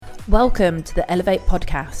Welcome to the Elevate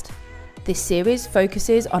podcast. This series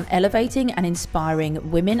focuses on elevating and inspiring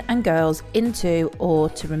women and girls into or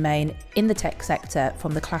to remain in the tech sector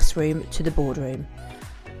from the classroom to the boardroom.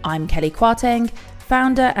 I'm Kelly Kwarteng,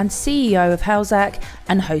 founder and CEO of Houseac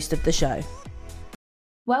and host of the show.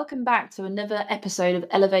 Welcome back to another episode of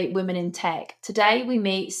Elevate Women in Tech. Today we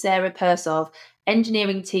meet Sarah Persov,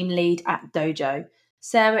 engineering team lead at Dojo.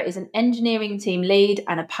 Sarah is an engineering team lead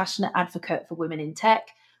and a passionate advocate for women in tech,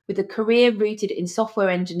 with a career rooted in software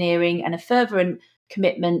engineering and a fervent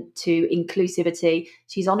commitment to inclusivity.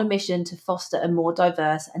 She's on a mission to foster a more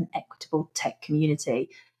diverse and equitable tech community.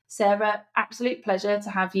 Sarah, absolute pleasure to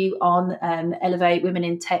have you on Elevate Women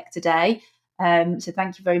in Tech today. So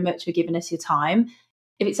thank you very much for giving us your time.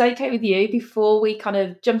 If it's okay with you, before we kind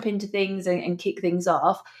of jump into things and kick things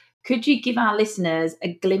off, could you give our listeners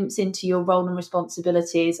a glimpse into your role and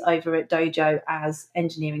responsibilities over at Dojo as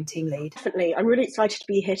engineering team lead? Definitely. I'm really excited to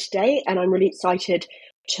be here today, and I'm really excited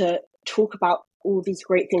to talk about all these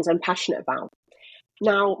great things I'm passionate about.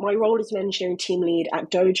 Now, my role as an engineering team lead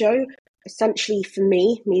at Dojo, essentially for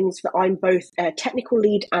me, means that I'm both a technical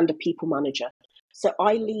lead and a people manager. So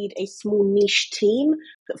I lead a small niche team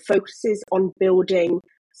that focuses on building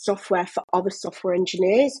software for other software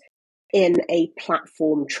engineers in a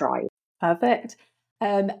platform tribe. Perfect.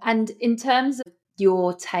 And in terms of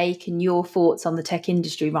your take and your thoughts on the tech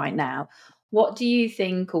industry right now, what do you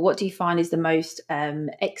think, or what do you find is the most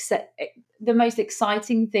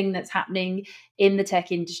exciting thing that's happening in the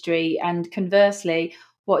tech industry? And conversely,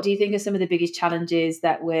 what do you think are some of the biggest challenges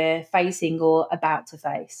that we're facing or about to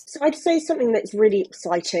face? So I'd say something that's really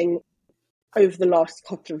exciting over the last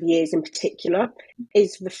couple of years in particular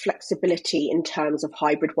is the flexibility in terms of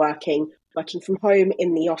hybrid working from home,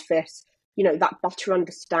 in the office, that better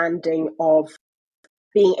understanding of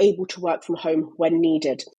being able to work from home when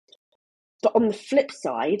needed. But on the flip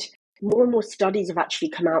side, more and more studies have actually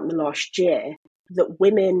come out in the last year that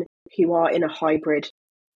women who are in a hybrid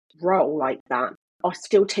role like that are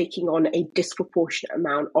still taking on a disproportionate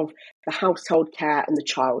amount of the household care and the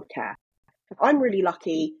child care. I'm really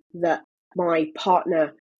lucky that my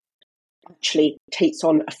partner actually takes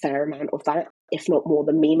on a fair amount of that, if not more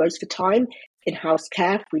than me most of the time, in house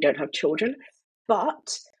care. We don't have children.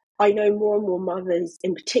 But I know more and more mothers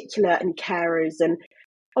in particular and carers, and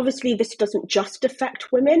obviously this doesn't just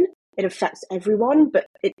affect women, it affects everyone, but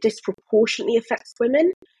it disproportionately affects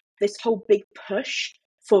women. This whole big push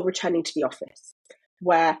for returning to the office,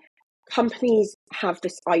 where companies have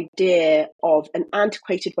this idea of an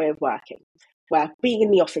antiquated way of working, where being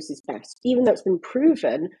in the office is best, even though it's been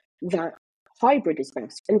proven that hybrid is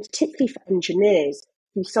best, and particularly for engineers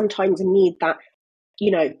who sometimes need that,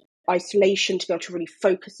 isolation to be able to really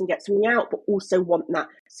focus and get something out, but also want that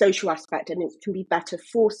social aspect. And it can be better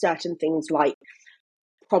for certain things like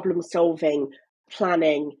problem solving,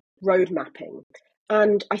 planning, road mapping.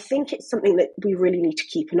 And I think it's something that we really need to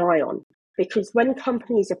keep an eye on, because when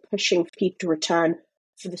companies are pushing for people to return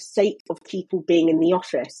for the sake of people being in the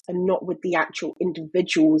office and not with the actual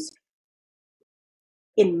individuals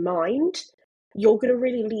in mind, you're going to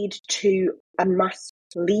really lead to a mass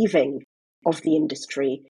leaving of the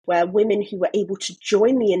industry, where women who were able to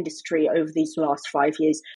join the industry over these last 5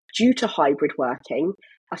 years due to hybrid working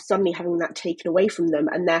are suddenly having that taken away from them,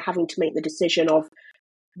 and they're having to make the decision of,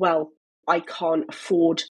 well, I can't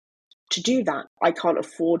afford to do that. I can't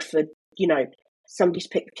afford for, somebody to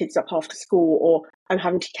pick the kids up after school, or I'm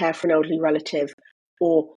having to care for an elderly relative,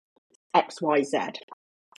 or X, Y, Z.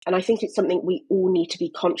 And I think it's something we all need to be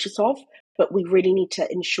conscious of, but we really need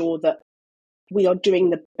to ensure that we are doing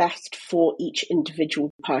the best for each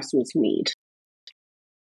individual person's need.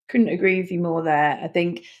 Couldn't agree with you more there. I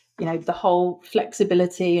think, the whole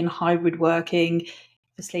flexibility and hybrid working,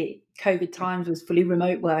 obviously COVID times was fully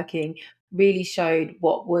remote working, really showed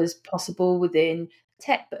what was possible within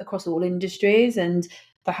tech, but across all industries. And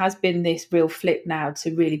there has been this real flip now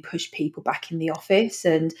to really push people back in the office.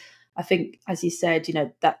 And I think, as you said,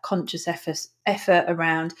 that conscious effort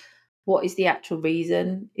around what is the actual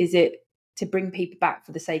reason? Is it to bring people back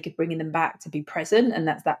for the sake of bringing them back to be present? And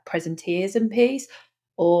that's that presenteeism piece.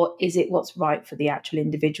 Or is it what's right for the actual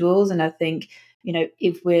individuals? And I think,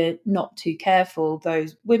 if we're not too careful,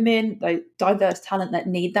 those women, those diverse talent that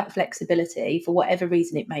need that flexibility for whatever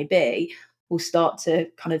reason it may be, will start to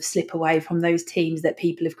kind of slip away from those teams that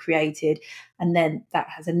people have created. And then that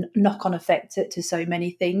has a knock-on effect to so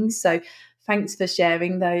many things. So thanks for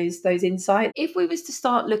sharing those insights. If we was to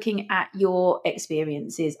start looking at your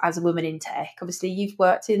experiences as a woman in tech, obviously you've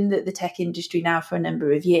worked in the tech industry now for a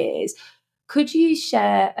number of years. Could you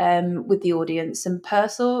share with the audience some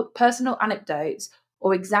personal anecdotes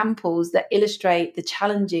or examples that illustrate the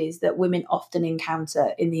challenges that women often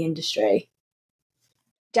encounter in the industry?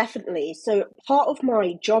 Definitely. So part of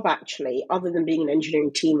my job, actually, other than being an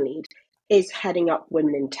engineering team lead, is heading up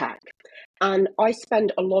women in tech. And I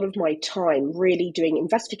spend a lot of my time really doing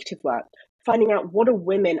investigative work, finding out what are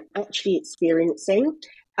women actually experiencing,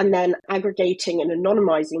 and then aggregating and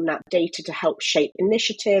anonymizing that data to help shape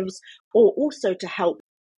initiatives, or also to help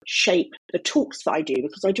shape the talks that I do,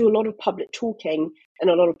 because I do a lot of public talking and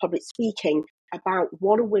a lot of public speaking about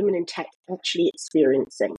what are women in tech actually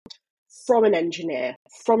experiencing from an engineer,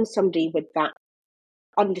 from somebody with that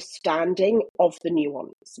understanding of the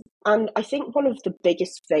nuance. And I think one of the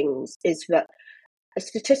biggest things is that a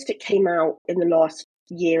statistic came out in the last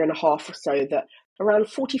year and a half or so that around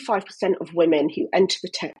 45% of women who enter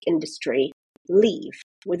the tech industry leave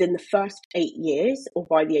within the first 8 years or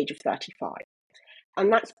by the age of 35.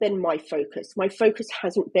 And that's been my focus. My focus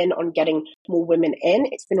hasn't been on getting more women in,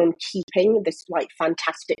 it's been on keeping this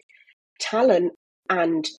fantastic talent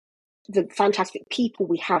and the fantastic people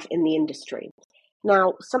we have in the industry.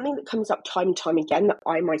 Now, something that comes up time and time again that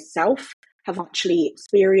I myself have actually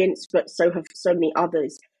experienced, but so have so many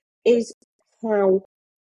others, is how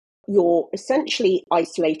you're essentially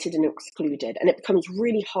isolated and excluded, and it becomes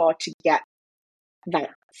really hard to get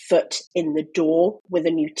that foot in the door with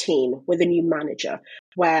a new team, with a new manager,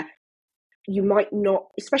 where you might not,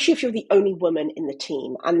 especially if you're the only woman in the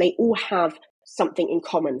team and they all have something in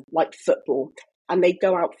common, like football, and they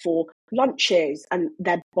go out for lunches and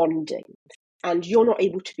they're bonding, and you're not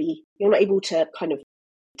able to kind of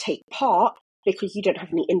take part because you don't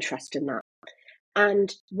have any interest in that.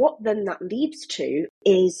 And what then that leads to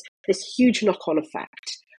is this huge knock-on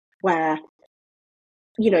effect where,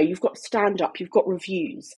 you've got stand-up, you've got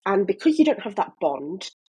reviews, and because you don't have that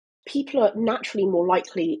bond, people are naturally more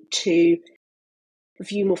likely to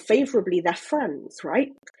view more favorably their friends, right?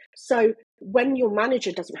 So when your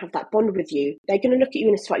manager doesn't have that bond with you, they're going to look at you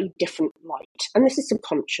in a slightly different light. And this is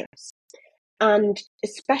subconscious. And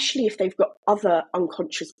especially if they've got other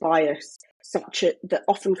unconscious bias, that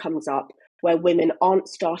often comes up where women aren't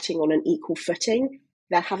starting on an equal footing,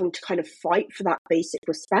 they're having to kind of fight for that basic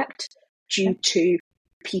respect due to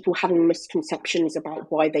people having misconceptions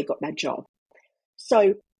about why they got their job.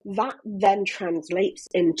 So that then translates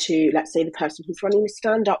into, let's say, the person who's running the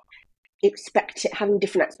stand-up having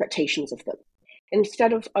different expectations of them.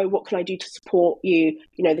 Instead of, oh, what can I do to support you?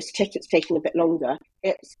 This ticket's taking a bit longer.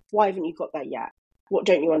 It's, why haven't you got there yet? What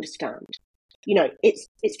don't you understand? It's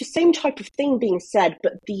the same type of thing being said,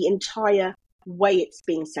 but the entire way it's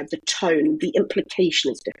being said, the tone, the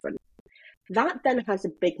implication is different. That then has a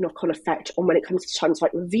big knock-on effect on when it comes to times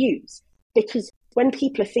like reviews, because when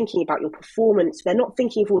people are thinking about your performance, they're not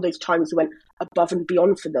thinking of all those times you went above and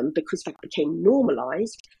beyond for them because that became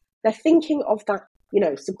normalized. They're thinking of that,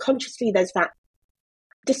 subconsciously there's that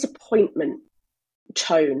disappointment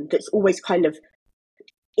tone that's always kind of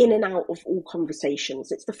in and out of all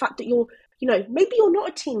conversations. It's the fact that maybe you're not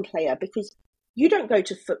a team player because you don't go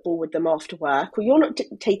to football with them after work, or you're not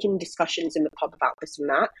taking discussions in the pub about this and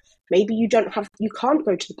that. Maybe you can't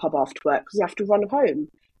go to the pub after work because you have to run home,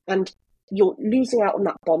 and you're losing out on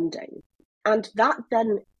that bonding. And that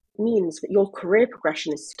then means that your career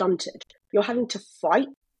progression is stunted. You're having to fight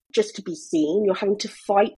just to be seen. You're having to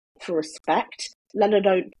fight for respect, let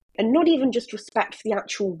alone, and not even just respect for the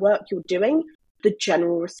actual work you're doing, the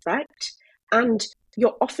general respect. And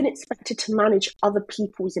you're often expected to manage other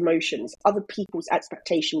people's emotions, other people's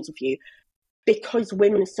expectations of you, because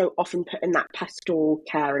women are so often put in that pastoral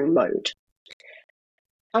caring mode.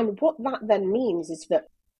 And what that then means is that,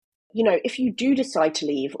 if you do decide to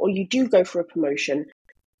leave or you do go for a promotion,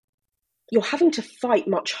 you're having to fight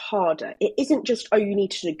much harder. It isn't just, oh, you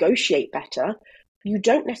need to negotiate better. You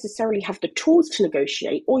don't necessarily have the tools to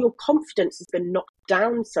negotiate, or your confidence has been knocked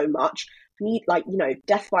down so much,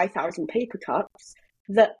 death by 1,000 paper cuts,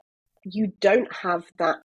 that you don't have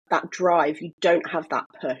that drive, you don't have that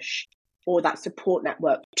push or that support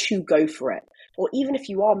network to go for it. Or even if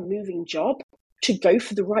you are moving job, to go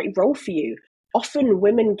for the right role for you. Often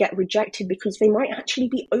women get rejected because they might actually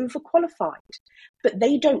be overqualified, but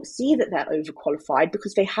they don't see that they're overqualified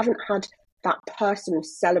because they haven't had that person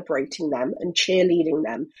celebrating them and cheerleading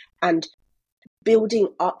them and building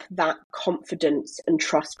up that confidence and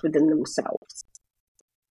trust within themselves.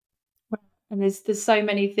 And there's so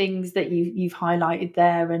many things that you've highlighted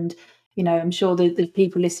there, and I'm sure that the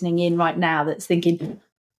people listening in right now that's thinking,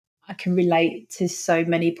 I can relate to so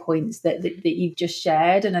many points that you've just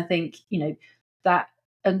shared. And I think that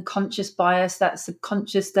unconscious bias, that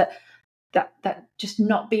subconscious, that that just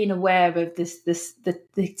not being aware of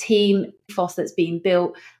the team ethos that's being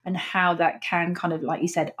built, and how that can kind of, like you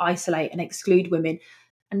said, isolate and exclude women.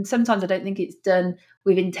 And sometimes I don't think it's done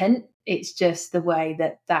with intent. It's just the way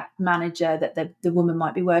that manager that the woman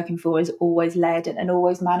might be working for is always led and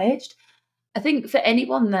always managed. I think for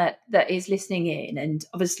anyone that is listening in, and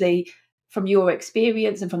obviously from your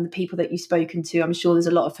experience and from the people that you've spoken to, I'm sure there's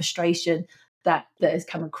a lot of frustration that has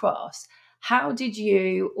come across. How did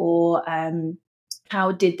you, or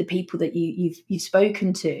how did the people that you've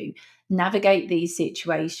spoken to navigate these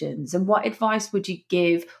situations? And what advice would you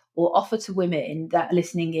give or offer to women that are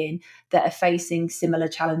listening in that are facing similar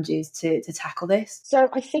challenges to tackle this? So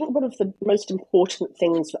I think one of the most important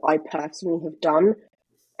things that I personally have done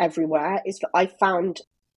everywhere is that I found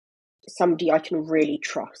somebody I can really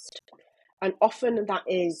trust. And often that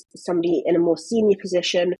is somebody in a more senior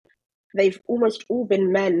position. They've almost all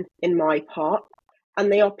been men in my part,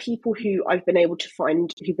 and they are people who I've been able to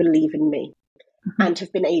find who believe in me and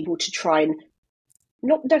have been able to try and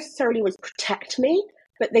not necessarily always protect me,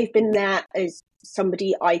 but they've been there as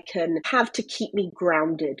somebody I can have to keep me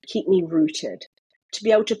grounded, keep me rooted, to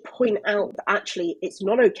be able to point out that actually it's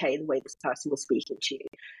not okay the way this person was speaking to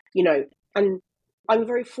you. And I'm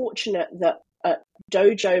very fortunate that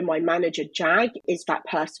Dojo, my manager, Jag, is that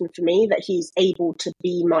person for me, that he's able to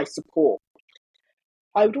be my support.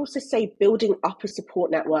 I would also say building up a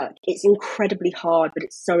support network, it's incredibly hard, but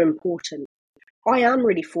it's so important. I am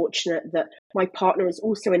really fortunate that my partner is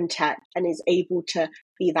also in tech and is able to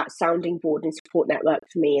be that sounding board and support network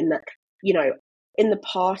for me. And that, in the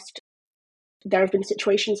past, there have been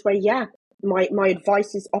situations where, my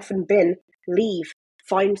advice has often been leave,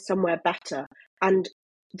 find somewhere better. And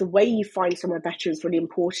the way you find somewhere better is really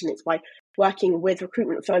important. It's by working with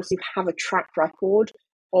recruitment firms who have a track record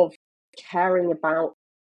of caring about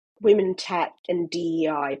women in tech and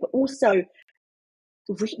DEI, but also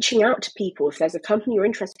reaching out to people. If there's a company you're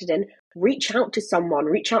interested in, reach out to someone,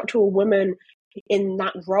 reach out to a woman in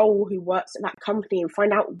that role who works at that company and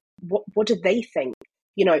find out what do they think.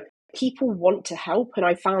 People want to help, and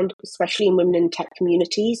I found, especially in women in tech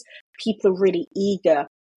communities, people are really eager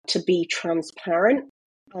to be transparent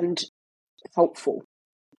and helpful.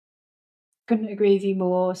 Couldn't agree with you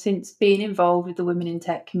more. Since being involved with the women in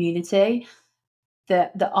tech community,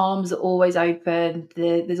 the arms are always open.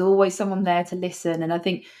 There's always someone there to listen. And I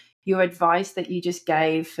think your advice that you just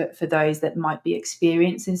gave for those that might be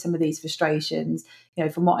experiencing some of these frustrations,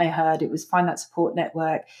 from what I heard, it was find that support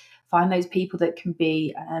network, find those people that can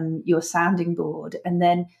be your sounding board. And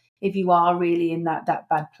then if you are really in that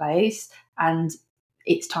bad place and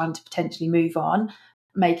it's time to potentially move on,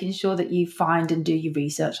 making sure that you find and do your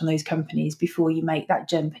research on those companies before you make that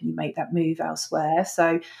jump and you make that move elsewhere.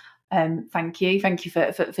 So thank you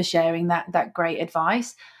for sharing that great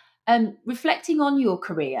advice. Reflecting on your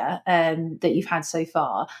career that you've had so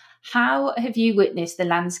far, how have you witnessed the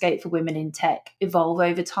landscape for women in tech evolve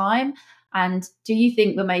over time? And do you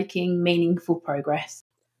think we're making meaningful progress?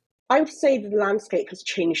 I would say the landscape has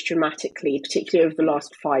changed dramatically, particularly over the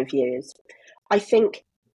last 5 years. I think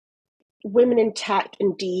women in tech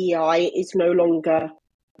and DEI is no longer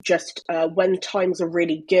just when times are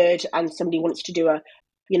really good and somebody wants to do a,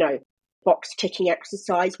 box ticking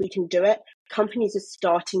exercise, we can do it. Companies are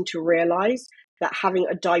starting to realize that having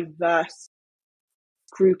a diverse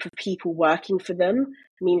group of people working for them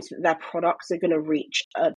means that their products are going to reach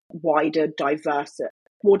a wider,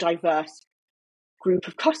 more diverse group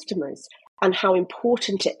of customers, and how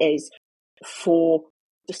important it is for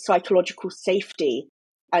the psychological safety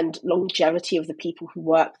and longevity of the people who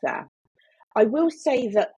work there. I will say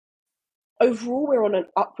that overall we're on an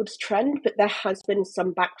upwards trend, but there has been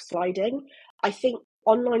some backsliding. I think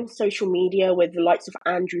online social media with the likes of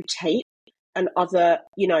Andrew Tate and other,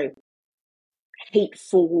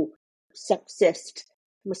 hateful, sexist,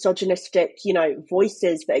 misogynistic,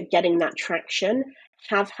 voices that are getting that traction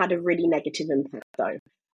have had a really negative impact, though.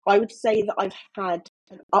 I would say that I've had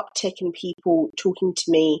an uptick in people talking to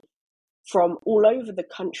me from all over the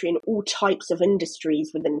country in all types of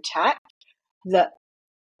industries within tech, that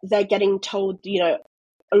they're getting told, a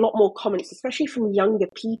lot more comments, especially from younger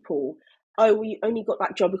people. Oh, we only got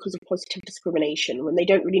that job because of positive discrimination, when they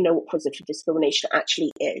don't really know what positive discrimination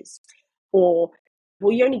actually is. Or,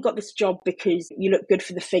 well, you only got this job because you look good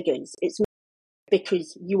for the figures. It's not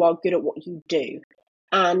because you are good at what you do.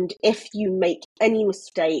 And if you make any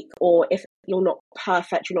mistake, or if you're not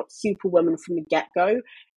perfect, you're not superwoman from the get-go,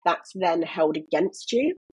 that's then held against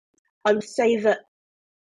you. I would say that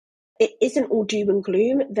it isn't all doom and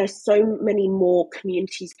gloom. There's so many more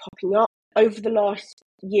communities popping up. Over the last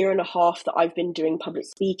year and a half that I've been doing public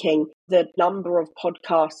speaking, the number of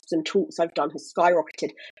podcasts and talks I've done has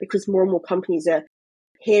skyrocketed because more and more companies are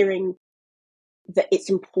hearing that it's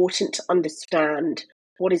important to understand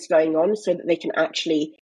what is going on so that they can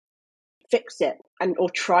actually fix it or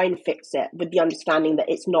try and fix it with the understanding that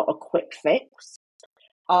it's not a quick fix.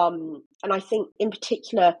 And I think in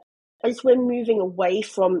particular, as we're moving away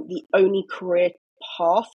from the only career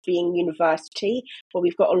path being university, where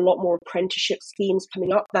we've got a lot more apprenticeship schemes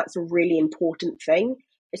coming up, that's a really important thing,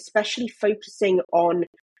 especially focusing on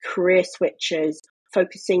career switchers,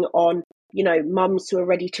 focusing on, mums who are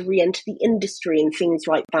ready to re-enter the industry and things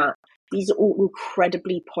like that. These are all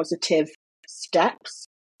incredibly positive steps,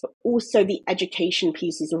 but also the education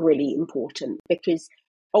piece is really important because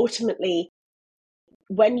ultimately,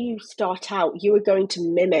 when you start out, you are going to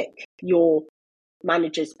mimic your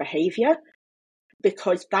manager's behavior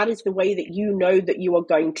because that is the way that you know that you are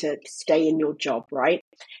going to stay in your job, right?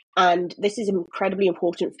 And this is incredibly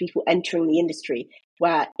important for people entering the industry,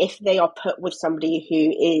 where if they are put with somebody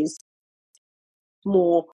who is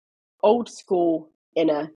more old school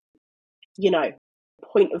in a,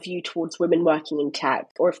 point of view towards women working in tech,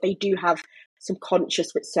 or if they do have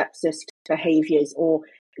subconscious but sexist behaviors, or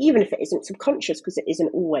even if it isn't subconscious, because it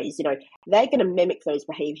isn't always, they're going to mimic those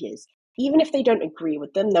behaviors. Even if they don't agree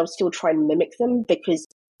with them, they'll still try and mimic them because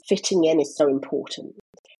fitting in is so important.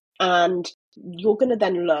 And you're going to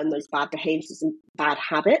then learn those bad behaviors and bad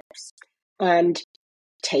habits and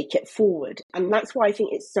take it forward. And that's why I think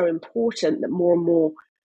it's so important that more and more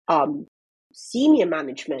senior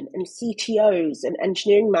management and CTOs and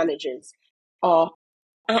engineering managers are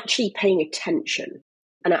actually paying attention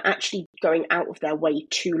and are actually going out of their way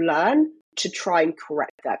to learn to try and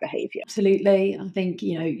correct their behavior. Absolutely. I think,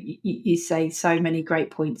 you say so many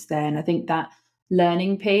great points there. And I think that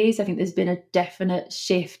learning piece, I think there's been a definite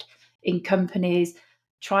shift in companies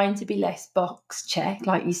trying to be less box check,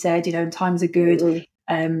 like you said, and times are good.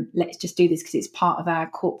 Let's just do this because it's part of our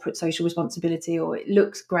corporate social responsibility, or it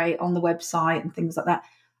looks great on the website and things like that.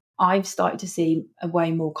 I've started to see a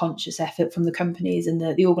way more conscious effort from the companies and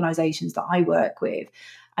the organisations that I work with.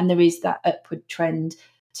 And there is that upward trend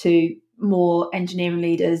to more engineering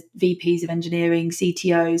leaders, VPs of engineering,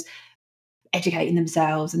 CTOs, educating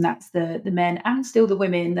themselves. And that's the men and still the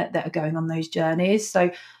women that are going on those journeys.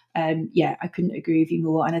 So, I couldn't agree with you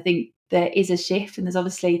more. And I think there is a shift, and there's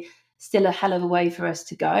obviously still a hell of a way for us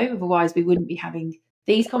to go. Otherwise, we wouldn't be having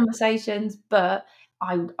these conversations. But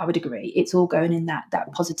I would agree, it's all going in that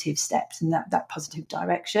positive steps and that positive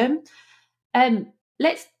direction.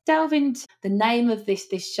 Let's delve into the name of this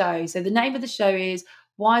show. So the name of the show is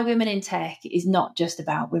Why Women in Tech is Not Just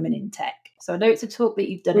About Women in Tech. So I know it's a talk that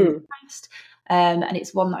you've done in the past, and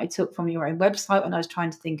it's one that I took from your own website when I was trying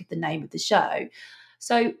to think of the name of the show.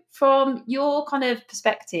 So from your kind of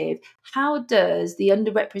perspective, how does the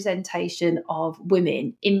underrepresentation of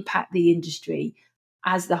women impact the industry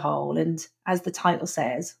as the whole? And as the title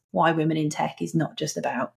says, Why Women in Tech is Not Just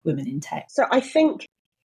About Women in Tech. So I think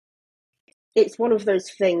it's one of those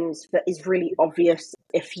things that is really obvious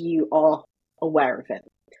if you are aware of it.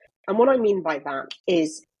 And what I mean by that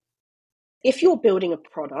is if you're building a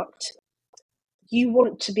product, you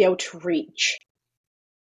want to be able to reach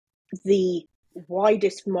the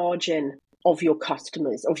widest margin of your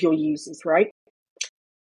customers, of your users, right?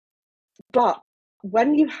 But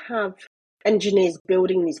when you have engineers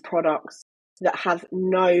building these products that have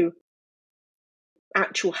no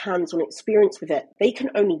actual hands-on experience with it, they can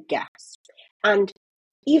only guess. And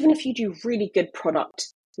even if you do really good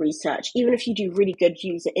product research, even if you do really good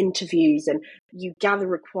user interviews and you gather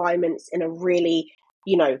requirements in a really,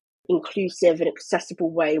 inclusive and accessible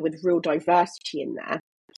way with real diversity in there,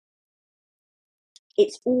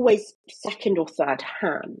 it's always second or third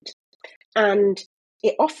hand. And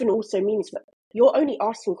it often also means that you're only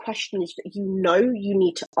asking questions that you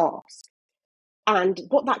need to ask. And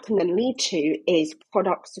what that can then lead to is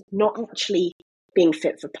products not actually being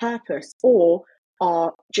fit for purpose or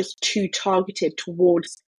are just too targeted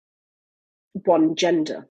towards one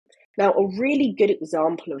gender. Now, a really good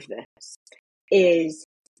example of this is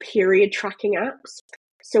period tracking apps.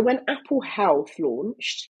 So when Apple Health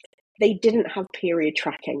launched, they didn't have period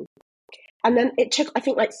tracking. And then it took, I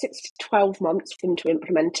think, 6 to 12 months for them to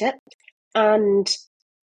implement it. And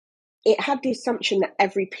it had the assumption that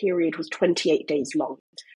every period was 28 days long.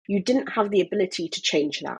 You didn't have the ability to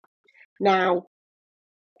change that. Now,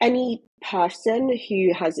 any person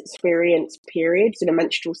who has experienced periods in a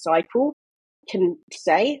menstrual cycle can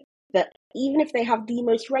say that even if they have the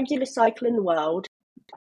most regular cycle in the world,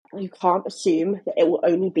 you can't assume that it will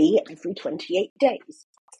only be every 28 days.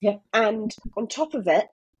 Yeah. And on top of it,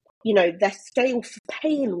 their scale for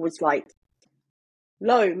pain was like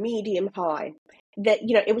low, medium, high. That,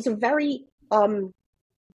 it was a very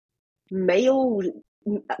male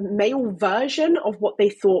version of what they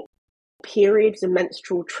thought periods and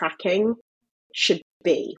menstrual tracking should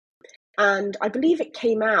be. And I believe it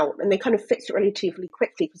came out, and they kind of fixed it relatively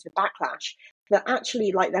quickly because of the backlash, that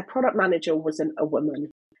actually, like, their product manager wasn't a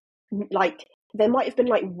woman. Like, there might have been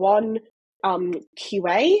like one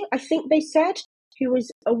QA, I think they said, who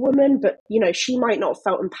was a woman, but she might not have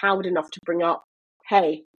felt empowered enough to bring up,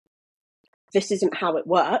 hey, this isn't how it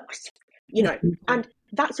works, and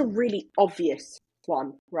that's a really obvious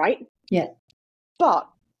one, right? Yeah. But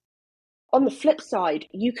on the flip side,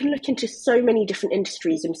 you can look into so many different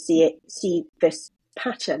industries and see this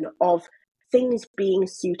pattern of things being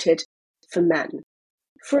suited for men.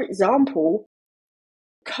 For example,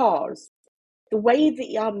 cars. The way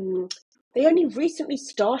that they only recently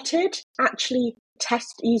started actually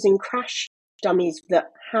using crash dummies that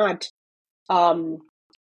had a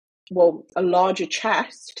larger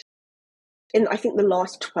chest in, I think, the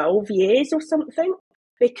last 12 years or something,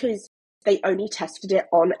 because they only tested it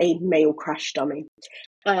on a male crash dummy.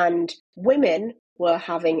 And women were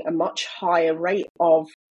having a much higher rate of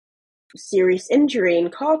serious injury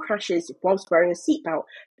in car crashes whilst wearing a seatbelt,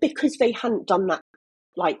 because they hadn't done that,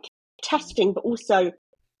 like, testing, but also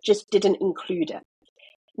just didn't include it.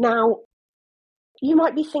 Now, you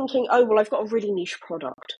might be thinking, oh, well, I've got a really niche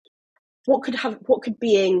product. What could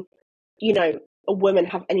being, a woman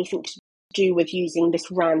have anything to do with using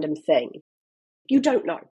this random thing? You don't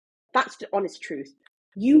know. That's the honest truth.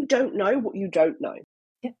 You don't know what you don't know.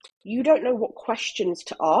 Yeah. You don't know what questions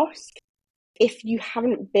to ask if you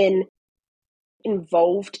haven't been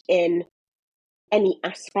involved in any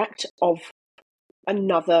aspect of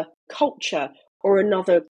another culture or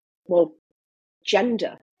another,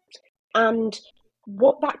 gender. And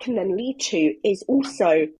what that can then lead to is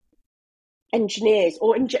also engineers,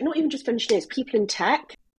 or not even just engineers, people in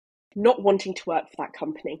tech not wanting to work for that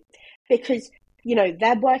company, because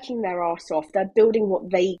they're working their arse off, they're building what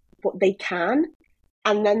they can,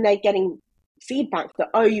 and then they're getting feedback that,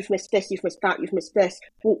 oh, you've missed this, you've missed that, you've missed this.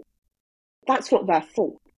 Well, that's not their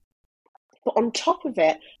fault. But on top of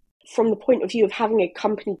it, from the point of view of having a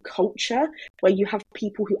company culture where you have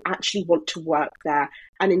people who actually want to work there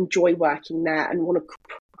and enjoy working there and want to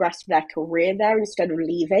progress their career there instead of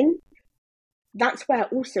leaving, that's where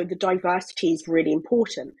also the diversity is really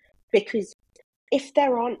important. Because if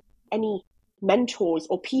there aren't any mentors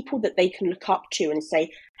or people that they can look up to and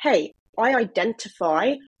say, hey, I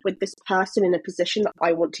identify with this person in a position that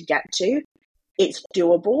I want to get to, it's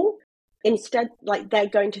doable. Instead, like, they're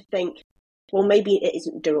going to think, well, maybe it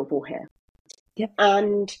isn't doable here. Yep.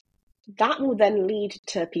 And that will then lead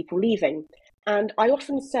to people leaving. And I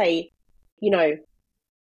often say,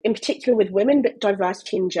 in particular with women, but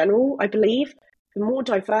diversity in general, I believe, the more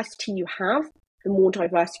diversity you have, the more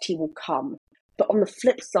diversity will come. But on the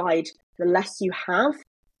flip side, the less you have,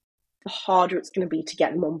 the harder it's going to be to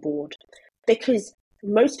get them on board. Because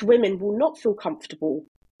most women will not feel comfortable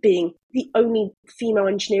being the only female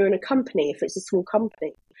engineer in a company if it's a small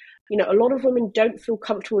company. A lot of women don't feel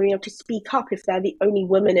comfortable being able to speak up if they're the only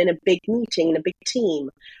woman in a big meeting, in a big team,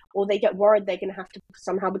 or they get worried they're going to have to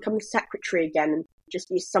somehow become the secretary again, and just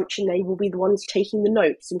the assumption they will be the ones taking the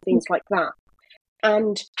notes and things like that.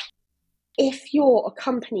 And if you're a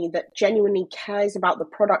company that genuinely cares about the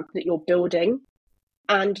product that you're building,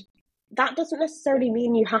 and that doesn't necessarily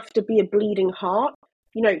mean you have to be a bleeding heart,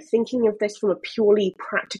 thinking of this from a purely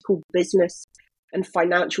practical business and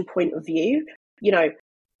financial point of view,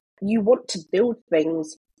 you want to build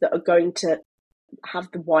things that are going to have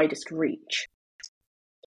the widest reach.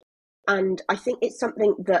 And I think it's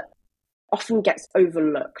something that often gets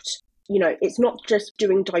overlooked. It's not just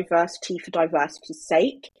doing diversity for diversity's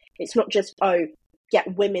sake. It's not just,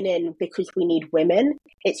 get women in because we need women.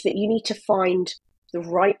 It's that you need to find the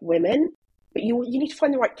right women, but you need to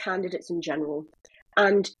find the right candidates in general.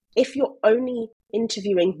 And if you're only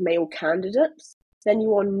interviewing male candidates, then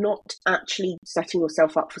you are not actually setting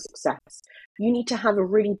yourself up for success. You need to have a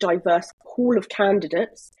really diverse pool of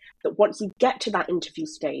candidates that once you get to that interview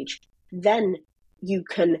stage, then you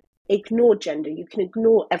can ignore gender, you can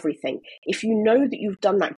ignore everything. If you know that you've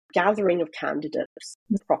done that gathering of candidates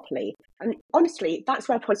properly, and honestly, that's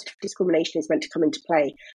where positive discrimination is meant to come into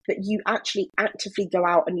play, that you actually actively go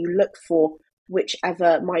out and you look for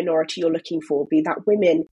whichever minority you're looking for, be that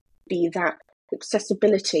women, be that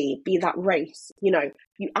accessibility, be that race,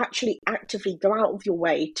 you actually actively go out of your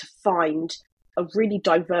way to find a really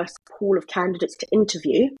diverse pool of candidates to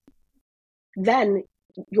interview. Then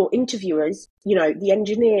your interviewers, the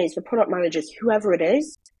engineers, the product managers, whoever it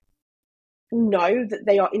is, know that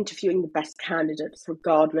they are interviewing the best candidates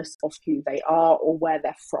regardless of who they are or where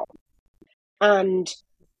they're from. And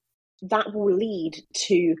that will lead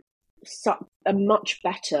to a much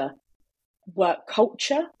better work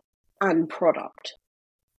culture and product.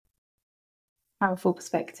 Powerful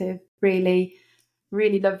perspective. Really,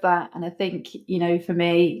 really love that. And I think, for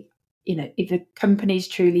me, if the companies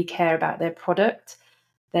truly care about their product,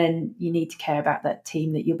 then you need to care about that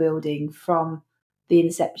team that you're building from the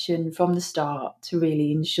inception, from the start, to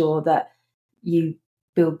really ensure that you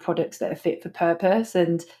build products that are fit for purpose.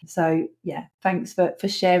 And so, yeah, thanks for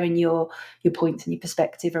sharing your points and your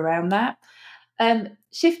perspective around that.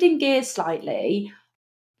 Shifting gears slightly,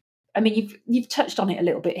 I mean, you've touched on it a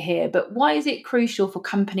little bit here, but why is it crucial for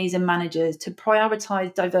companies and managers to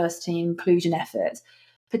prioritize diversity and inclusion efforts,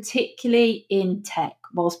 particularly in tech,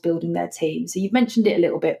 whilst building their team? So you've mentioned it a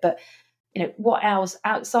little bit, but what else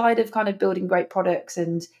outside of kind of building great products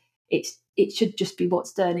and it should just be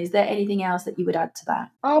what's done? Is there anything else that you would add to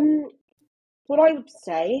that? What I would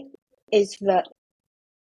say is that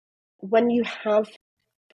when you have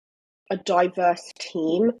a diverse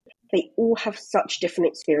team, they all have such different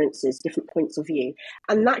experiences, different points of view.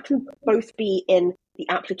 And that can both be in the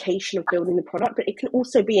application of building the product, but it can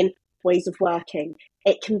also be in ways of working.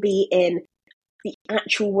 It can be in the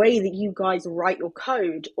actual way that you guys write your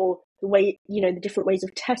code, or the way, the different ways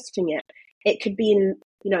of testing it. It could be in,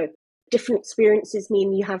 different experiences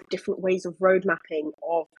mean you have different ways of road mapping,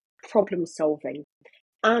 of problem solving.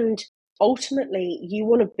 And ultimately, you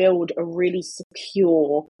want to build a really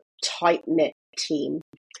secure, tight-knit team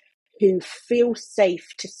who feel safe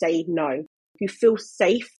to say no, who feel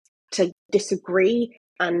safe to disagree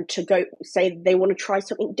and to go say they want to try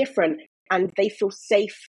something different, and they feel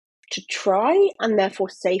safe to try and therefore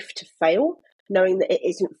safe to fail, knowing that it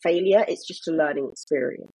isn't failure, it's just a learning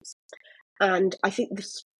experience. And I think the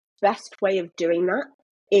best way of doing that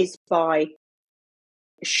is by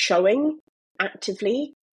showing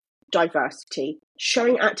actively diversity,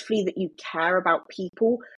 showing actively that you care about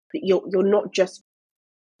people, that you're not just,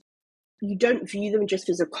 you don't view them just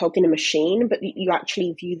as a cog in a machine, but that you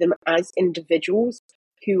actually view them as individuals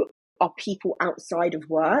who are people outside of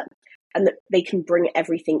work, and that they can bring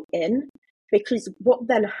everything in. Because what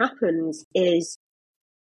then happens is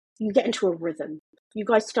you get into a rhythm. You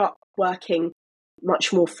guys start working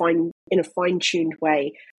much more in a fine-tuned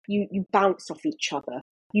way. You bounce off each other.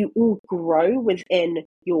 You all grow within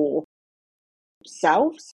yourselves,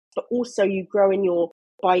 but also you grow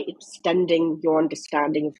by extending your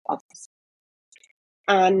understanding of others.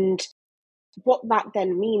 And what that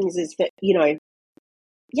then means is that,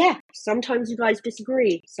 sometimes you guys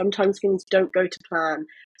disagree. Sometimes things don't go to plan.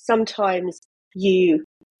 Sometimes you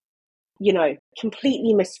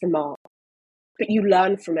completely miss the mark, but you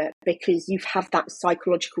learn from it because you have that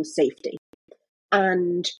psychological safety,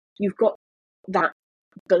 and you've got that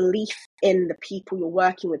belief in the people you're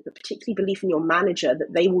working with, but particularly belief in your manager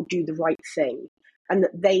that they will do the right thing, and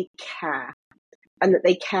that they care, and that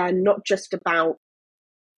they care not just about,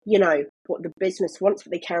 what the business wants,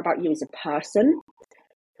 but they care about you as a person.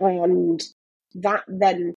 And that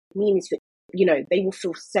then means that, they will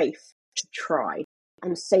feel safe to try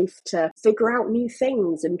and safe to figure out new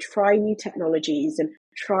things and try new technologies and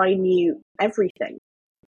try new everything.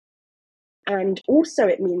 And also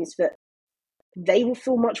it means that they will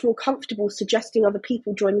feel much more comfortable suggesting other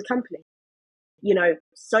people join the company.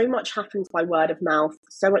 So much happens by word of mouth,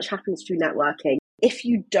 so much happens through networking. If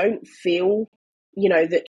you don't feel,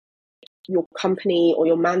 that your company or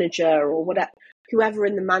your manager or whatever, whoever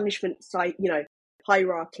in the management side,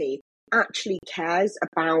 hierarchy actually cares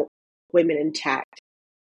about women in tech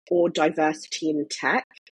or diversity in tech,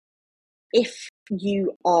 if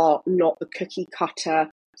you are not the cookie cutter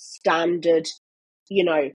standard,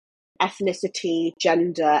 ethnicity,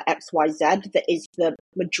 gender, XYZ that is the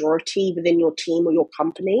majority within your team or your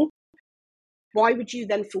company, why would you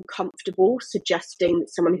then feel comfortable suggesting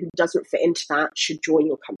that someone who doesn't fit into that should join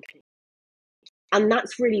your company? And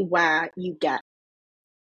that's really where you get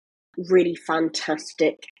really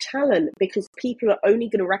fantastic talent, because people are only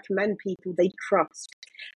going to recommend people they trust.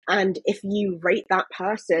 And if you rate that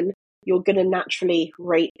person, you're going to naturally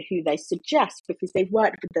rate who they suggest because they've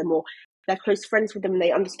worked with them or they're close friends with them and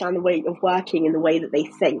they understand the way of working and the way that they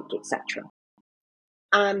think, etc.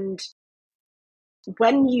 And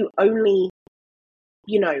when you only,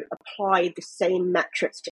 apply the same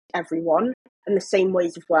metrics to everyone and the same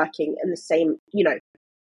ways of working and the same,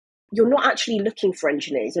 you're not actually looking for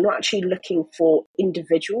engineers. You're not actually looking for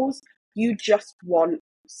individuals. You just want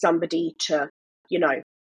somebody to,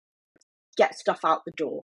 get stuff out the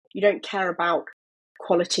door. You don't care about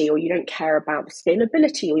quality, or you don't care about the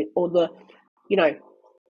scalability or the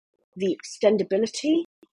the extendability,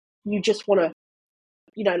 you just want to,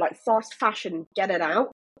 like fast fashion, get it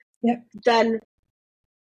out, then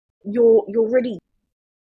you're really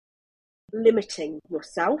limiting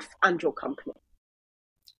yourself and your company.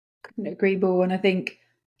 Couldn't agree more. And I think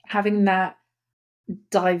having that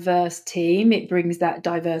diverse team, it brings that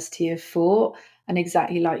diversity of thought. And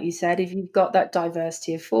exactly like you said, if you've got that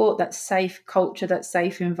diversity of thought, that safe culture, that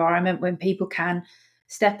safe environment when people can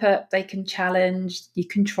step up, they can challenge, you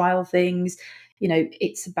can trial things.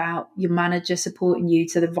 It's about your manager supporting you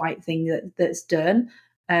to the right thing that's done.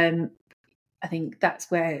 I think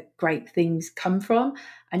that's where great things come from.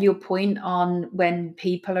 And your point on when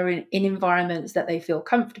people are in environments that they feel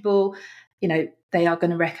comfortable, they are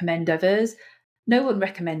going to recommend others. No one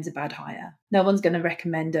recommends a bad hire. No one's going to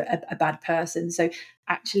recommend a bad person. So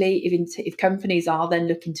actually, if companies are then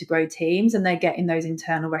looking to grow teams and they're getting those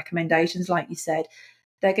internal recommendations, like you said,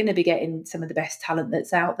 they're going to be getting some of the best talent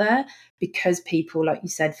that's out there because people, like you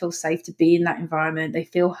said, feel safe to be in that environment. They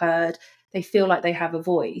feel heard. They feel like they have a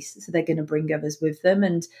voice. So they're going to bring others with them.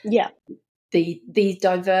 And these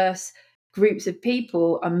diverse groups of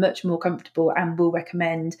people are much more comfortable and will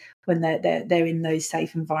recommend when they're in those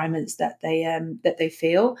safe environments that they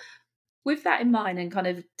feel. With that in mind and kind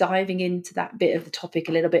of diving into that bit of the topic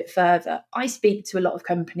a little bit further, I speak to a lot of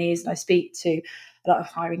companies and I speak to a lot of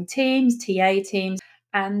hiring teams, TA teams,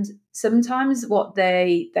 and sometimes what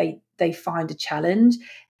they find a challenge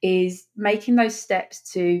is making those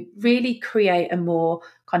steps to really create a more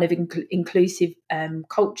kind of inclusive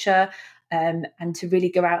culture, and to really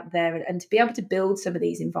go out there and to be able to build some of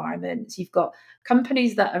these environments. You've got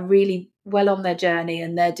companies that are really well on their journey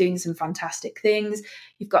and they're doing some fantastic things.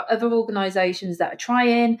 You've got other organisations that are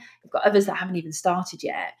trying. You've got others that haven't even started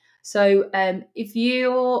yet. So if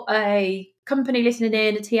you're a company listening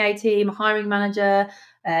in, a TA team, a hiring manager,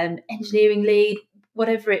 engineering lead,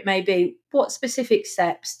 whatever it may be, what specific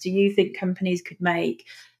steps do you think companies could make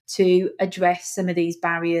to address some of these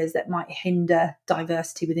barriers that might hinder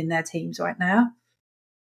diversity within their teams right now?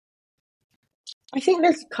 I think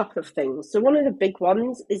there's a couple of things. So one of the big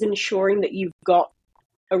ones is ensuring that you've got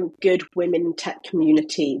a good women tech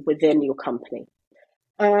community within your company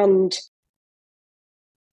and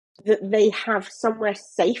that they have somewhere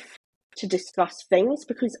safe to discuss things,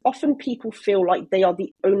 because often people feel like they are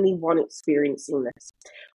the only one experiencing this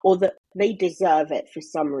or that they deserve it for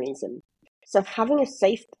some reason. So having a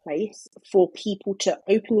safe place for people to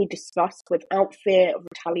openly discuss without fear of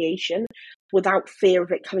retaliation, without fear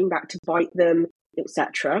of it coming back to bite them,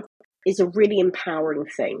 etc., is a really empowering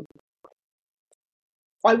thing.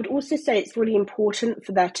 I would also say it's really important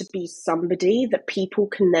for there to be somebody that people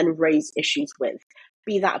can then raise issues with,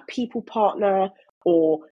 be that a people partner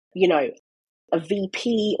or, a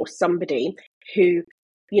VP or somebody who,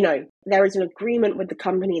 there is an agreement with the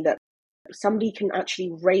company that somebody can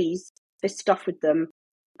actually raise this stuff with them,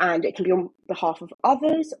 and it can be on behalf of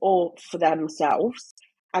others or for themselves,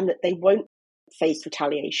 and that they won't face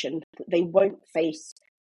retaliation, that they won't face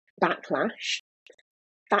backlash.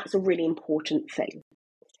 That's a really important thing.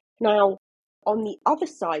 Now, on the other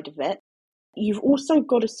side of it, you've also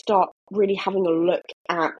got to start really having a look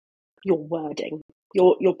at your wording,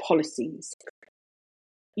 your policies.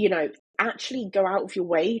 Actually go out of your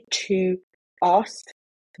way to ask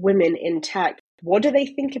women in tech, what do they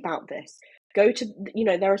think about this? Go to,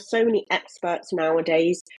 there are so many experts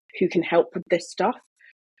nowadays who can help with this stuff,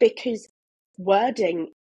 because wording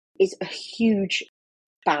is a huge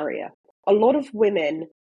barrier. A lot of women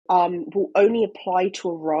will only apply to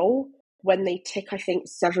a role when they tick, I think,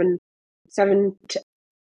 7 to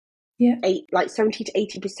 8, like 70 to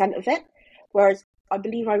 80% of it. Whereas I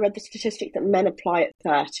believe I read the statistic that men apply at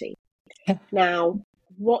 30. Yeah. Now,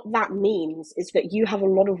 what that means is that you have a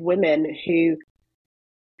lot of women who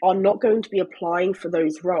are not going to be applying for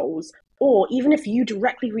those roles, or even if you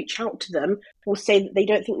directly reach out to them, will say that they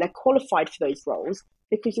don't think they're qualified for those roles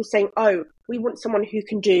because you're saying, oh, we want someone who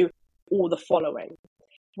can do all the following.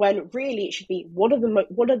 When really it should be, what are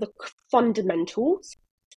the fundamentals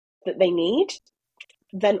that they need?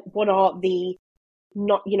 Then what are the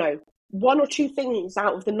not, one or two things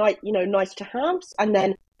out of the nice to haves, and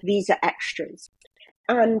then these are extras.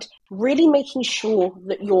 And really making sure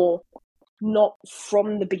that you're not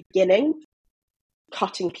from the beginning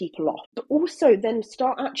cutting people off, but also then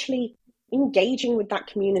start actually engaging with that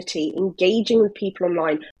community, engaging with people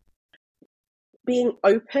online, being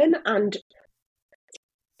open and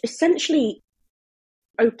essentially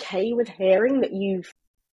okay with hearing that you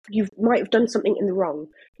might have done something in the wrong.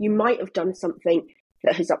 You might have done something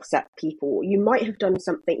that has upset people. You might have done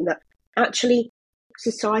something that actually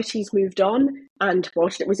society's moved on, and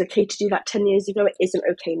whilst it was okay to do that 10 years ago, it isn't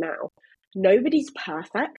okay now. Nobody's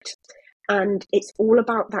perfect, and it's all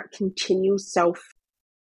about that continual self,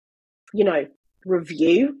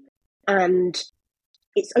 review. And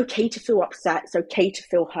it's okay to feel upset, it's okay to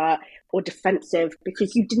feel hurt or defensive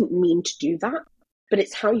because you didn't mean to do that, but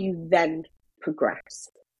it's how you then progress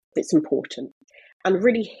that's important. And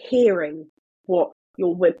really hearing what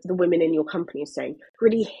the women in your company are saying,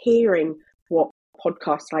 really hearing what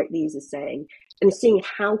podcasts like these are saying, and seeing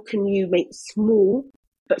how can you make small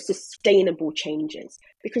but sustainable changes.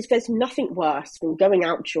 Because there's nothing worse than going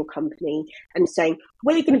out to your company and saying,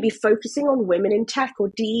 we're going to be focusing on women in tech or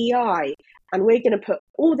DEI, and we're going to put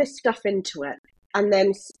all this stuff into it. And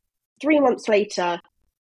then 3 months later,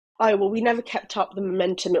 oh, well, we never kept up the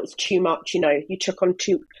momentum. It was too much. You took on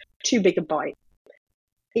too big a bite.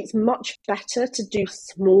 It's much better to do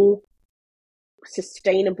small,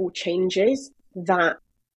 sustainable changes that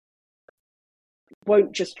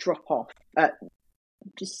won't just drop off as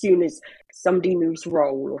soon as somebody moves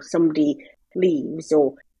role or somebody leaves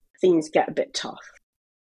or things get a bit tough.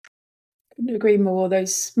 Couldn't agree more.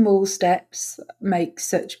 Those small steps make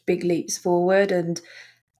such big leaps forward. And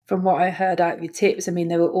from what I heard out of your tips, I mean,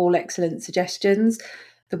 they were all excellent suggestions.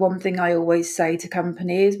 The one thing I always say to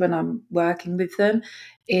companies when I'm working with them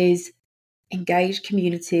is engage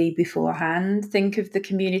community beforehand. Think of the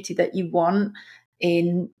community that you want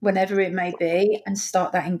in whenever it may be and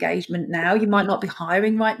start that engagement now. You might not be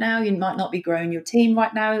hiring right now, you might not be growing your team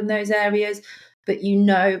right now in those areas, but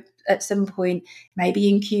at some point, maybe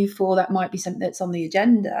in Q4, that might be something that's on the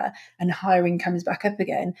agenda and hiring comes back up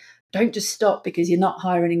again. Don't just stop because you're not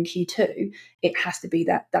hiring in Q2. It has to be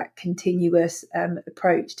that continuous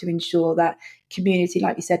approach to ensure that community,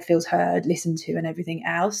 like you said, feels heard, listened to, and everything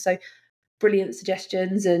else. So brilliant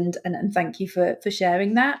suggestions, and thank you for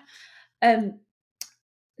sharing that.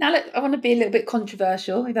 Now, look, I want to be a little bit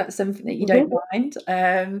controversial, if that's something that you don't mind.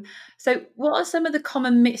 So, what are some of the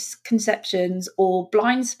common misconceptions or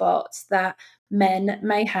blind spots that men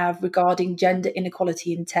may have regarding gender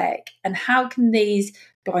inequality in tech, and how can these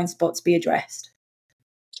blind spots be addressed?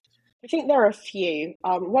 I think there are a few.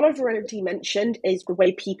 One I've already mentioned is the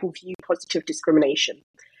way people view positive discrimination.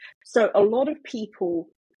 So a lot of people,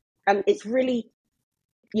 and it's really,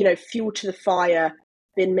 fuel to the fire,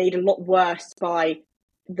 been made a lot worse by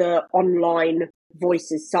the online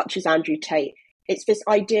voices such as Andrew Tate. It's this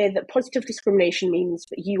idea that positive discrimination means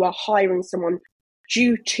that you are hiring someone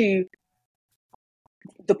due to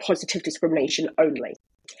the positive discrimination only.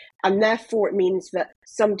 And therefore it means that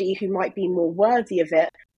somebody who might be more worthy of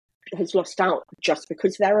it has lost out just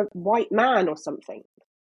because they're a white man or something.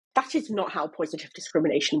 That is not how positive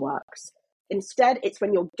discrimination works. Instead, it's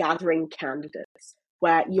when you're gathering candidates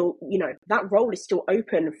where that role is still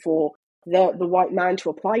open for the white man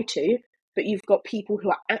to apply to, but you've got people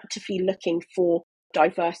who are actively looking for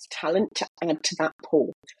diverse talent to add to that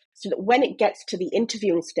pool. So that when it gets to the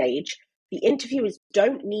interviewing stage, the interviewers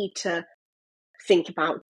don't need to think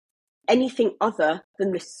about anything other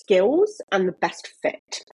than the skills and the best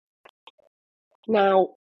fit. Now,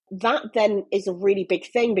 that then is a really big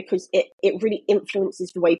thing because it really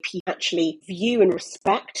influences the way people actually view and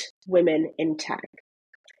respect women in tech.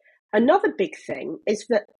 Another big thing is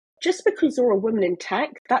that just because you're a woman in tech,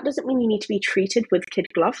 that doesn't mean you need to be treated with kid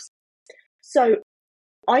gloves. So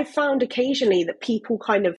I found occasionally that people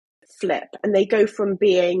kind of flip and they go from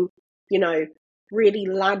being, really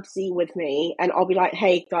ladsy with me, and I'll be like,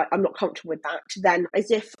 hey, guy, I'm not comfortable with that, to then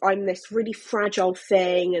as if I'm this really fragile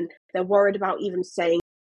thing and they're worried about even saying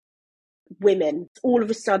women. All of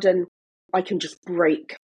a sudden, I can just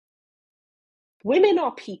break. Women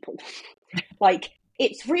are people.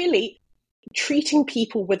 It's really treating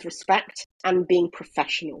people with respect and being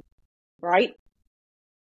professional, right?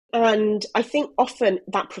 And I think often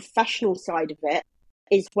that professional side of it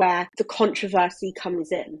is where the controversy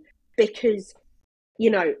comes in. Because,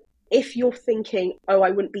 if you're thinking, oh, I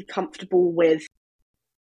wouldn't be comfortable with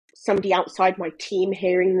somebody outside my team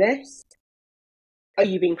hearing this, are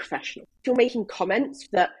you being professional? If you're making comments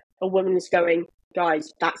that a woman is going,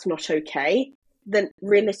 guys, that's not okay, then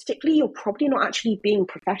realistically, you're probably not actually being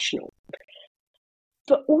professional.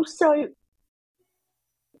 But also,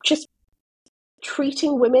 just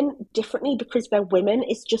treating women differently because they're women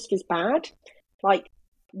is just as bad.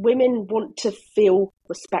 Women want to feel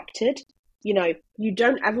respected. You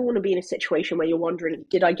don't ever want to be in a situation where you're wondering,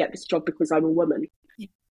 did I get this job because I'm a woman? Yeah.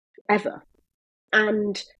 Ever.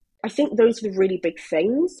 And I think those are the really big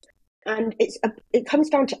things. And it comes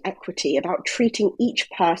down to equity, about treating each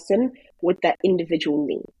person with their individual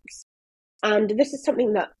needs. And this is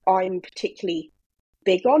something that I'm particularly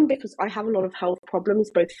big on, because I have a lot of health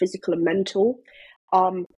problems, both physical and mental.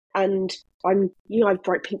 And I have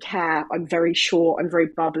bright pink hair, I'm very short, I'm very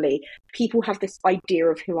bubbly. People have this idea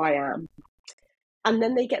of who I am. And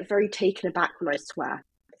then they get very taken aback when I swear,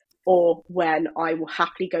 or when I will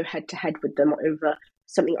happily go head to head with them over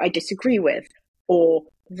something I disagree with, or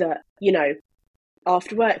that,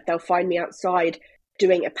 after work, they'll find me outside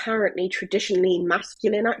doing apparently traditionally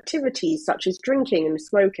masculine activities such as drinking and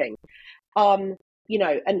smoking. And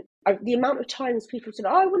the amount of times people said,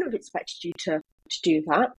 "Oh, I wouldn't have expected you to do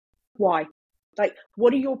that." Why? Like,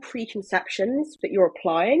 what are your preconceptions that you're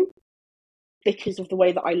applying because of the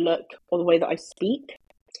way that I look or the way that I speak?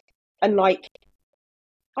 And like,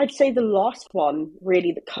 I'd say the last one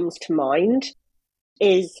really that comes to mind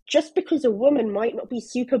is, just because a woman might not be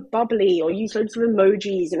super bubbly or use loads of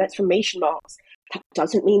emojis and exclamation marks, that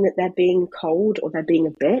doesn't mean that they're being cold or they're being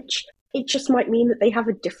a bitch. It just might mean that they have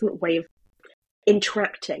a different way of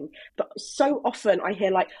interacting. But so often I hear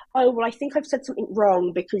like, "Oh, well, I think I've said something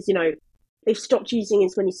wrong because, they've stopped using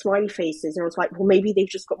as many smiley faces." And I was like, well, maybe they've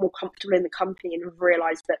just got more comfortable in the company and have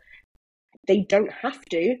realised that they don't have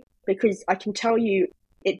to, because I can tell you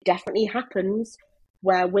it definitely happens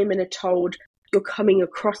where women are told, "You're coming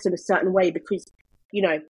across in a certain way because,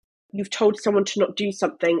 you've told someone to not do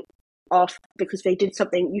something off because they did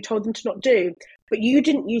something you told them to not do, but you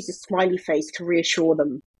didn't use a smiley face to reassure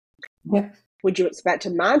them." Yeah. Would you expect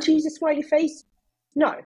a man to use a smiley face?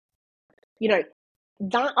 No.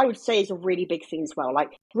 That I would say is a really big thing as well.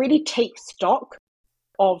 Like, really take stock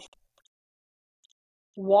of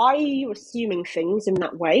why are you assuming things in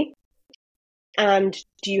that way? And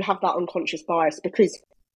do you have that unconscious bias? Because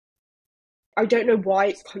I don't know why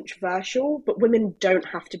it's controversial, but women don't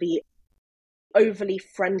have to be overly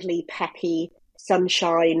friendly, peppy,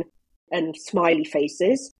 sunshine, and smiley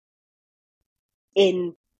faces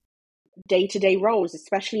in day-to-day roles,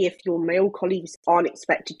 especially if your male colleagues aren't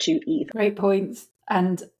expected to either. Great points.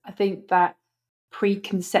 And I think that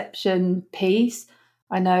preconception piece,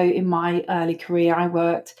 I know in my early career, I've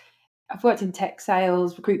worked in tech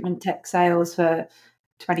sales, recruitment tech sales for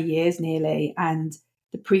 20 years nearly. And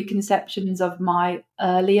the preconceptions of my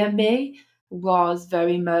earlier me was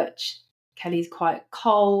very much, Kelly's quite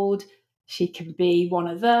cold. She can be one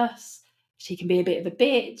of us. She can be a bit of a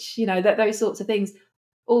bitch, those sorts of things,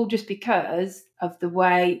 all just because of the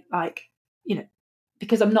way,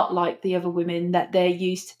 because I'm not like the other women that they're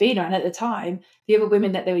used to being around at the time. The other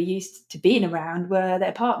women that they were used to being around were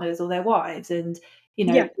their partners or their wives. And,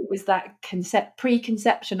 Yeah. it was that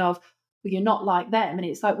preconception of, well, you're not like them. And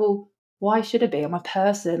it's like, well, why should I be? I'm a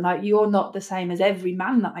person. Like, you're not the same as every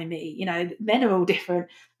man that I meet. Men are all different.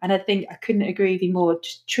 And I think I couldn't agree with you more.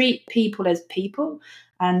 Just treat people as people.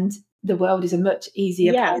 And the world is a much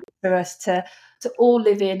easier place for us to all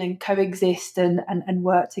live in and coexist and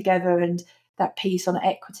work together. And that piece on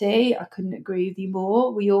equity, I couldn't agree with you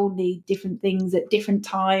more. We all need different things at different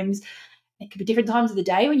times. It could be different times of the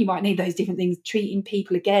day when you might need those different things. Treating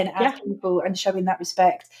people again as people and showing that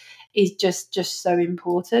respect is just so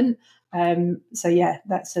important. So yeah,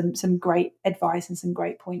 that's some great advice and some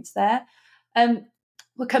great points there.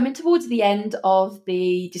 We're coming towards the end of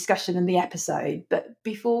the discussion and the episode, but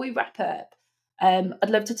before we wrap up, I'd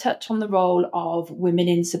love to touch on the role of women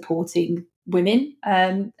in supporting women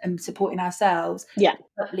and supporting ourselves,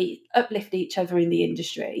 uplift each other in the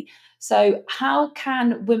industry. So how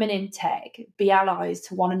can women in tech be allies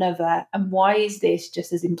to one another, and why is this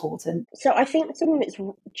just as important? So I think something that's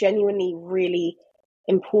genuinely really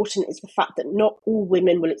important is the fact that not all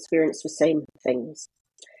women will experience the same things.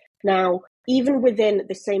 Now, even within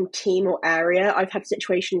the same team or area, I've had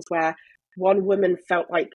situations where one woman felt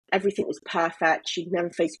like everything was perfect. She'd never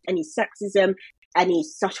faced any sexism, any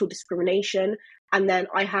subtle discrimination. And then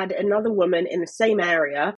I had another woman in the same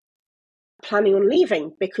area planning on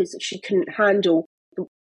leaving because she couldn't handle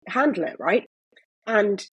it, right?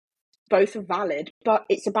 And both are valid, but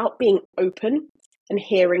it's about being open and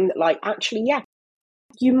hearing that, like, actually, yeah,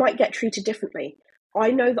 you might get treated differently.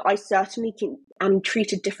 I know that I certainly am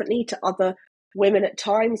treated differently to other women at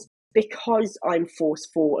times because I'm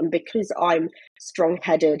forceful and because I'm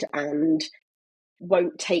strong-headed and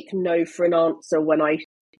won't take no for an answer when I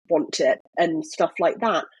want it and stuff like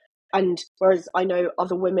that. And whereas I know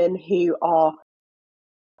other women who are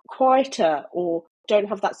quieter or don't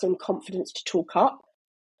have that same confidence to talk up,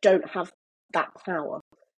 don't have that power.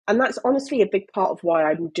 And that's honestly a big part of why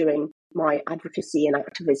I'm doing my advocacy and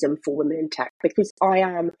activism for women in tech, because I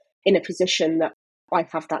am in a position that I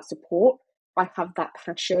have that support, I have that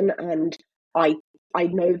passion, and I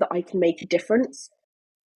know that I can make a difference.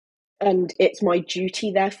 And it's my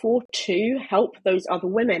duty, therefore, to help those other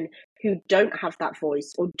women who don't have that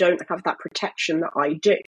voice or don't have that protection that I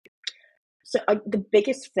do. So the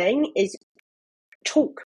biggest thing is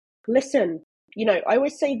talk, listen. I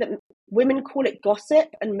always say that women call it gossip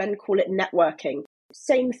and men call it networking.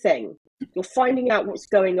 Same thing. You're finding out what's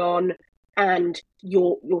going on and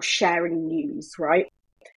you're sharing news, right?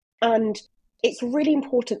 And it's a really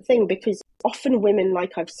important thing because often women,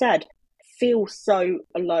 like I've said, feel so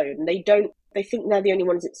alone. They think they're the only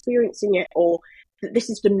ones experiencing it, or that this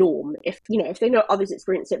is the norm. If they know others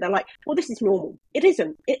experience it, they're like, well, this is normal. It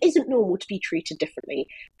isn't. It isn't normal to be treated differently,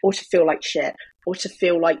 or to feel like shit, or to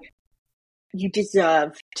feel like you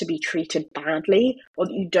deserve to be treated badly, or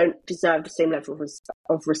that you don't deserve the same level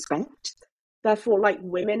of respect. Therefore, like,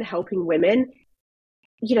 women helping women,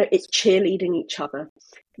 it's cheerleading each other.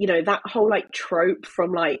 That whole like trope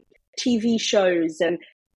from like TV shows and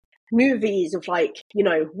movies of like,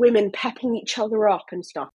 women pepping each other up and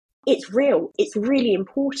stuff. It's real. It's really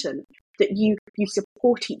important that you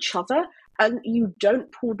support each other and you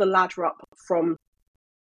don't pull the ladder up from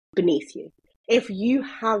beneath you. If you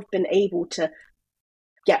have been able to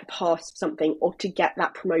get past something or to get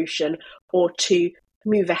that promotion or to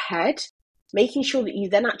move ahead, making sure that you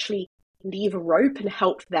then actually leave a rope and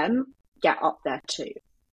help them get up there too.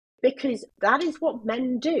 Because that is what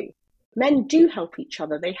men do. Men do help each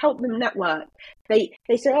other. They help them network. They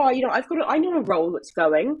say, oh, I know a role that's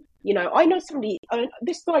going. I know somebody,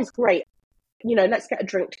 this guy's great. Let's get a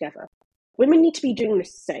drink together. Women need to be doing the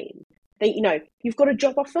same. You've got a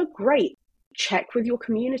job offer, great. Check with your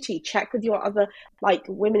community. Check with your other like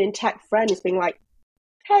women in tech friends, being like,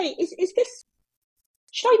 hey, is this?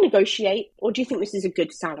 Should I negotiate, or do you think this is a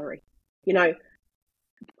good salary?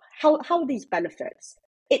 How are these benefits?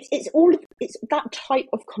 It's that type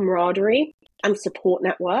of camaraderie and support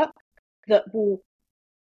network that will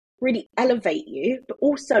really elevate you, but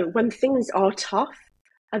also when things are tough,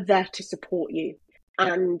 are there to support you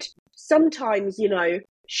and sometimes,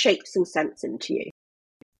 shape some sense into you.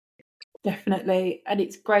 Definitely. And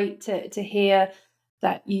it's great to hear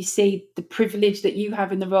that you see the privilege that you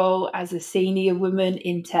have in the role as a senior woman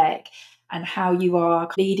in tech and how you are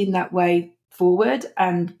leading that way forward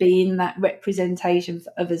and being that representation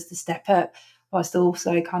for others to step up, whilst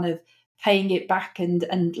also kind of paying it back and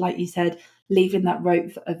like you said, leaving that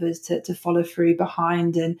rope for others to follow through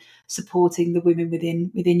behind and supporting the women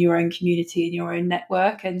within your own community and your own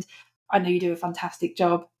network. And I know you do a fantastic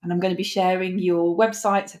job, and I'm going to be sharing your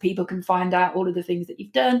website so people can find out all of the things that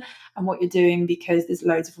you've done and what you're doing, because there's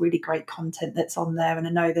loads of really great content that's on there, and I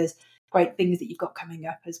know there's great things that you've got coming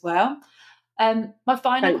up as well. My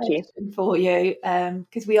final Thank you. question for you,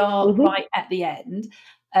 because we are right at the end,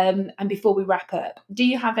 and before we wrap up, do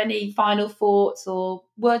you have any final thoughts or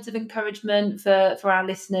words of encouragement for our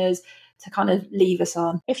listeners to kind of leave us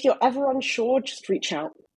on? If you're ever unsure, just reach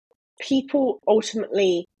out. People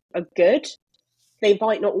ultimately are good. They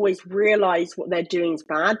might not always realize what they're doing is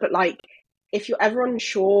bad, but like, if you're ever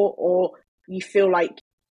unsure or you feel like,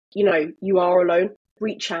 you are alone,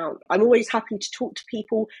 reach out. I'm always happy to talk to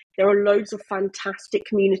people. There are loads of fantastic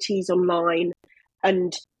communities online,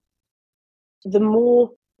 and the more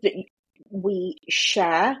that we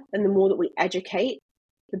share and the more that we educate,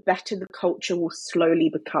 the better the culture will slowly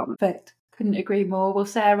become. Perfect. Couldn't agree more. Well,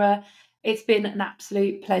 Sarah, it's been an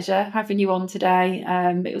absolute pleasure having you on today.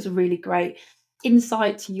 It was a really great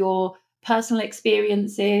insight to your personal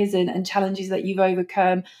experiences and challenges that you've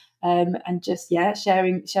overcome, and just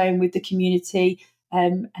sharing with the community,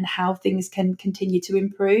 and how things can continue to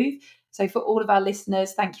improve. So for all of our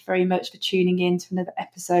listeners, thank you very much for tuning in to another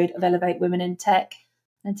episode of Elevate Women in Tech.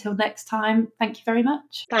 Until next time, thank you very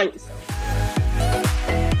much. Thanks.